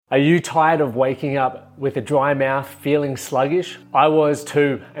Are you tired of waking up with a dry mouth, feeling sluggish? I was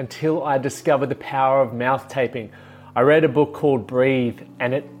too, until I discovered the power of mouth taping. I read a book called Breathe,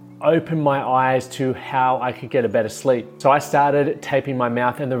 and it opened my eyes to how I could get a better sleep. So I started taping my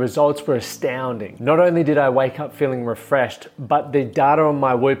mouth, and the results were astounding. Not only did I wake up feeling refreshed, but the data on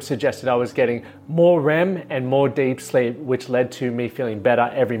my Whoop suggested I was getting more REM and more deep sleep, which led to me feeling better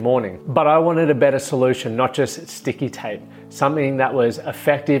every morning. But I wanted a better solution, not just sticky tape, something that was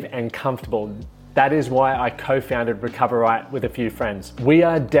effective and comfortable. That is why I co-founded Recover Right with a few friends. We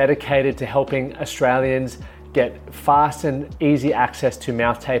are dedicated to helping Australians get fast and easy access to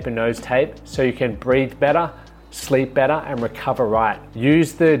mouth tape and nose tape so you can breathe better, sleep better, and recover right.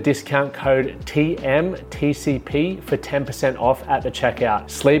 Use the discount code TMTCP for 10% off at the checkout.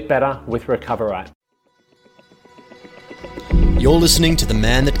 Sleep better with Recover Right. You're listening to the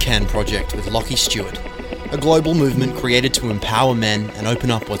Man That Can Project with Lachie Stewart, a global movement created to empower men and open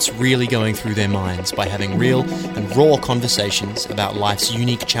up what's really going through their minds by having real and raw conversations about life's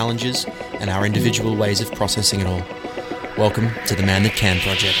unique challenges and our individual ways of processing it all. Welcome to the Man That Can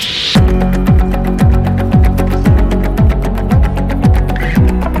Project.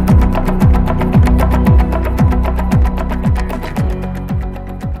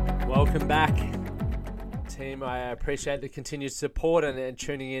 Welcome back, team. I appreciate the continued support and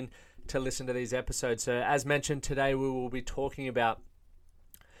tuning in to listen to these episodes. So as mentioned, today we will be talking about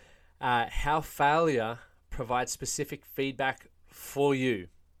how failure provides specific feedback for you.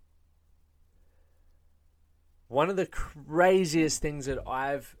 One of the craziest things that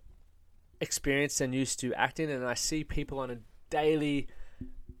I've experienced and used to act in, and I see people on a daily,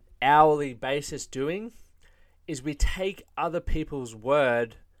 hourly basis doing, is we take other people's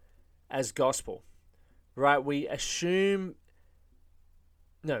word as gospel, right? We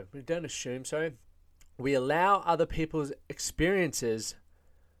allow other people's experiences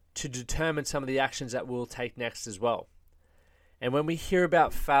to determine some of the actions that we'll take next as well. And when we hear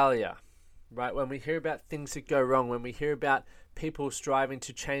about failure, right, when we hear about things that go wrong, when we hear about people striving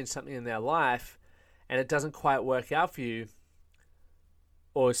to change something in their life and it doesn't quite work out for you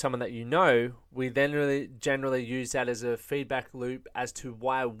or someone that you know, we then really generally use that as a feedback loop as to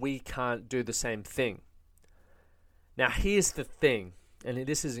why we can't do the same thing. Now, here's the thing. And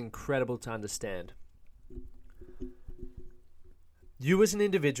this is incredible to understand. You as an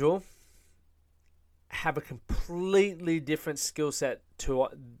individual have a completely different skill set to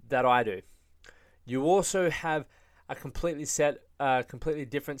that I do. You also have a completely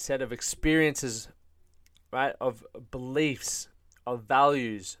different set of experiences, right? Of beliefs, of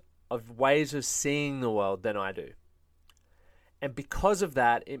values, of ways of seeing the world than I do. And because of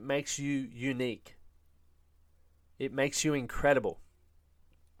that, it makes you unique. It makes you incredible.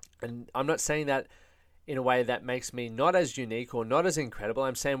 And I'm not saying that in a way that makes me not as unique or not as incredible.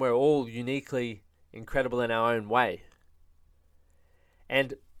 I'm saying we're all uniquely incredible in our own way.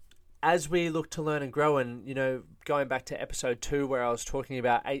 And as we look to learn and grow, and, going back to episode 2 where I was talking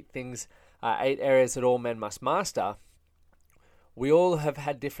about 8 areas that all men must master, we all have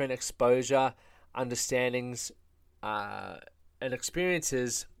had different exposure, understandings, and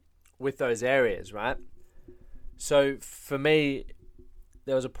experiences with those areas, right? So for me,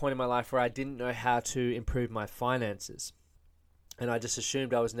 there was a point in my life where I didn't know how to improve my finances. And I just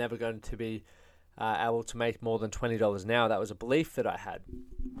assumed I was never going to be able to make more than $20 an hour. That was a belief that I had.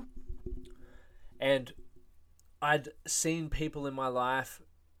 And I'd seen people in my life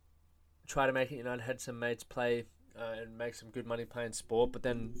try to make it. I'd had some mates play and make some good money playing sport, but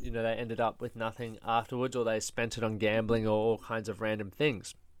then, they ended up with nothing afterwards, or they spent it on gambling or all kinds of random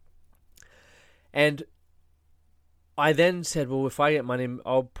things. And I then said, well, if I get money,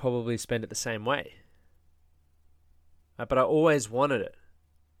 I'll probably spend it the same way. But I always wanted it.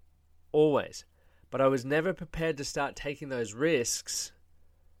 Always. But I was never prepared to start taking those risks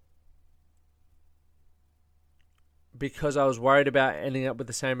because I was worried about ending up with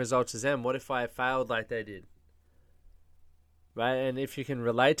the same results as them. What if I failed like they did? Right? And if you can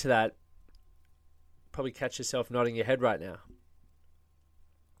relate to that, probably catch yourself nodding your head right now.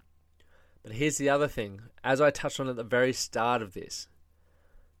 But here's the other thing. As I touched on at the very start of this,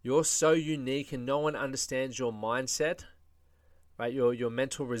 you're so unique and no one understands your mindset, right? Your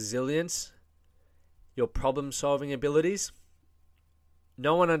mental resilience, your problem-solving abilities.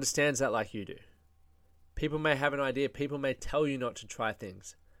 No one understands that like you do. People may have an idea. People may tell you not to try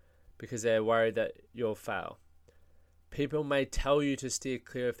things because they're worried that you'll fail. People may tell you to steer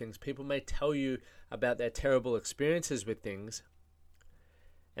clear of things. People may tell you about their terrible experiences with things.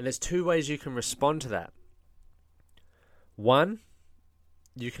 And there's 2 ways you can respond to that. One,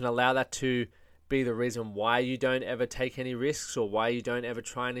 you can allow that to be the reason why you don't ever take any risks or why you don't ever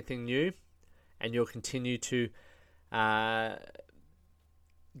try anything new, and you'll continue to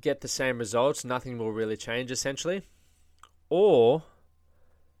get the same results. Nothing will really change, essentially. Or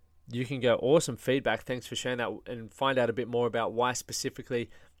you can go, awesome feedback, thanks for sharing that, and find out a bit more about why specifically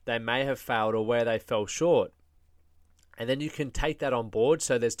they may have failed or where they fell short. And then you can take that on board.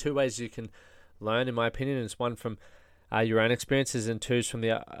 So there's two ways you can learn, in my opinion. It's one from your own experiences, and two is from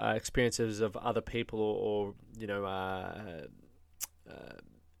the experiences of other people, or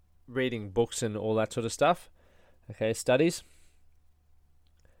reading books and all that sort of stuff. Okay, studies.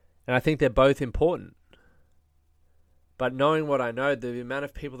 And I think they're both important. But knowing what I know, the amount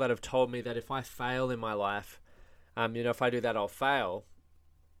of people that have told me that if I fail in my life, if I do that, I'll fail.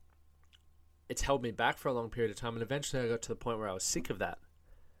 It's held me back for a long period of time. And eventually I got to the point where I was sick of that.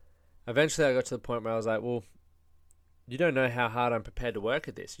 Eventually I got to the point where I was like, well, you don't know how hard I'm prepared to work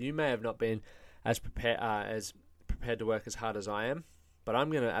at this. You may have not been as prepared to work as hard as I am, but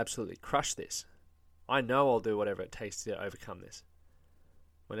I'm going to absolutely crush this. I know I'll do whatever it takes to overcome this.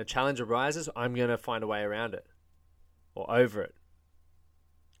 When a challenge arises, I'm going to find a way around it or over it.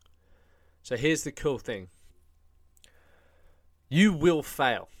 So here's the cool thing. You will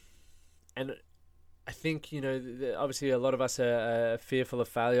fail. And I think, obviously a lot of us are fearful of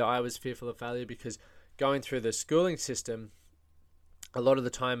failure. I was fearful of failure because going through the schooling system, a lot of the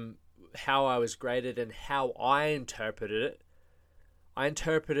time, how I was graded and how I interpreted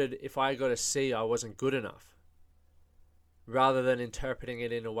if I got a C, I wasn't good enough. Rather than interpreting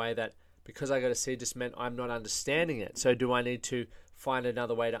it in a way that because I got a C just meant I'm not understanding it. So do I need to find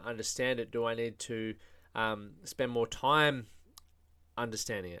another way to understand it? Do I need to spend more time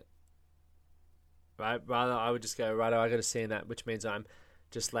understanding it? Right? Rather, I would just go, right, I got a C in that, which means I'm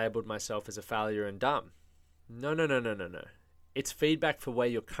just labeled myself as a failure and dumb. No. It's feedback for where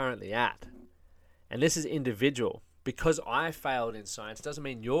you're currently at. And this is individual. Because I failed in science doesn't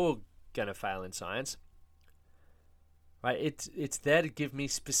mean you're going to fail in science. Right? It's there to give me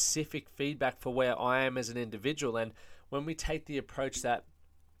specific feedback for where I am as an individual. And when we take the approach that,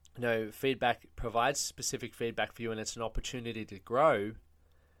 feedback provides specific feedback for you and it's an opportunity to grow,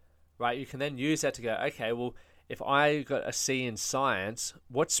 right? You can then use that to go, okay, well, if I got a C in science,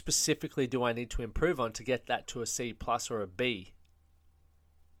 what specifically do I need to improve on to get that to a C plus or a B?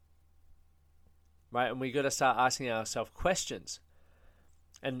 Right? And we got to start asking ourselves questions.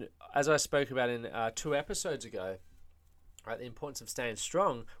 And as I spoke about in 2 episodes ago, right, the importance of staying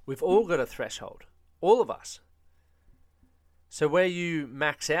strong, we've all got a threshold. All of us. So where you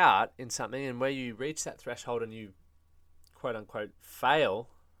max out in something and where you reach that threshold and you quote unquote fail,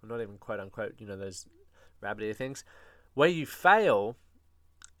 or not even quote unquote, those rabbit ear things, where you fail,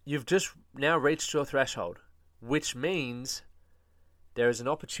 you've just now reached your threshold, which means there is an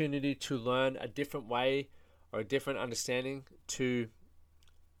opportunity to learn a different way or a different understanding to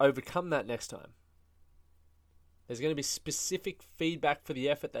overcome that next time. There's going to be specific feedback for the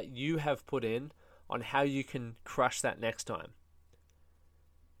effort that you have put in on how you can crush that next time.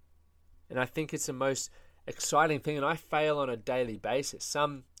 And I think it's the most exciting thing, and I fail on a daily basis.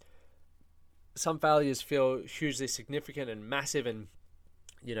 Some failures feel hugely significant and massive, and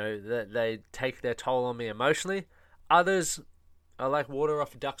they take their toll on me emotionally. Others are like water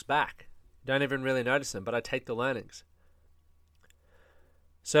off a duck's back. Don't even really notice them, but I take the learnings.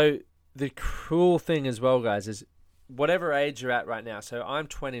 So the cool thing as well, guys, is whatever age you're at right now. So I'm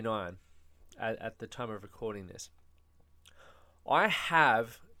 29 at the time of recording this. I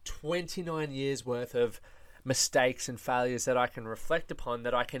have 29 years worth of mistakes and failures that I can reflect upon,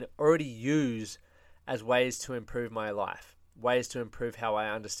 that I can already use as ways to improve my life, ways to improve how I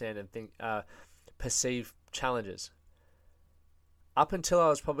understand and think, perceive challenges. Up until I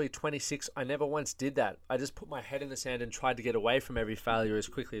was probably 26, I never once did that. I just put my head in the sand and tried to get away from every failure as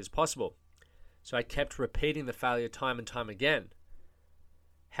quickly as possible. So I kept repeating the failure time and time again.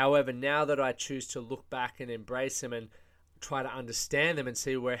 However, now that I choose to look back and embrace them and try to understand them and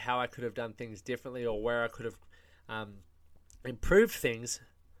see how I could have done things differently or where I could have improved things,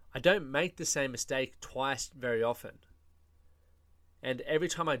 I don't make the same mistake twice very often. And every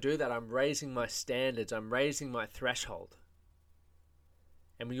time I do that, I'm raising my standards, I'm raising my threshold.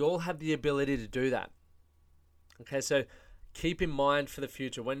 And we all have the ability to do that. Okay, so keep in mind for the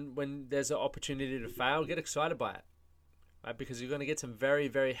future, when there's an opportunity to fail, get excited by it. Right? Because you're going to get some very,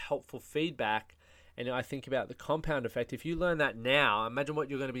 very helpful feedback. And I think about the compound effect. If you learn that now, imagine where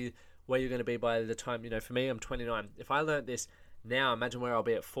you're going to be by the time, for me, I'm 29. If I learned this now, imagine where I'll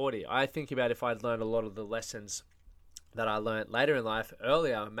be at 40. I think about if I'd learned a lot of the lessons that I learned later in life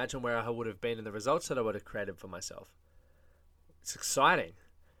earlier, imagine where I would have been and the results that I would have created for myself. It's exciting.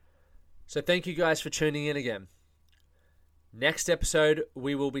 So thank you guys for tuning in again. Next episode,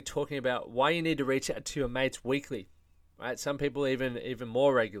 we will be talking about why you need to reach out to your mates weekly, right? Some people even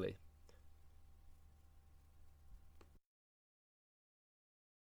more regularly.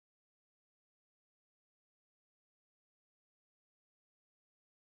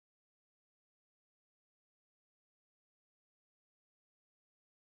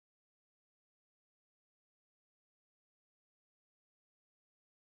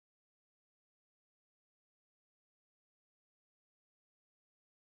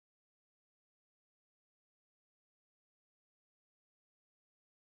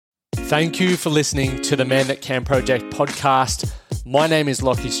 Thank you for listening to the Man That Can Project podcast. My name is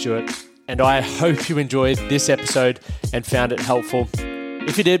Lockie Stewart, and I hope you enjoyed this episode and found it helpful.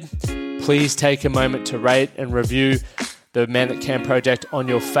 If you did, please take a moment to rate and review the Man That Can Project on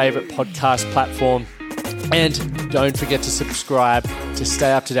your favorite podcast platform. And don't forget to subscribe to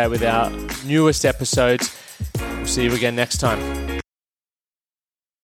stay up to date with our newest episodes. We'll see you again next time.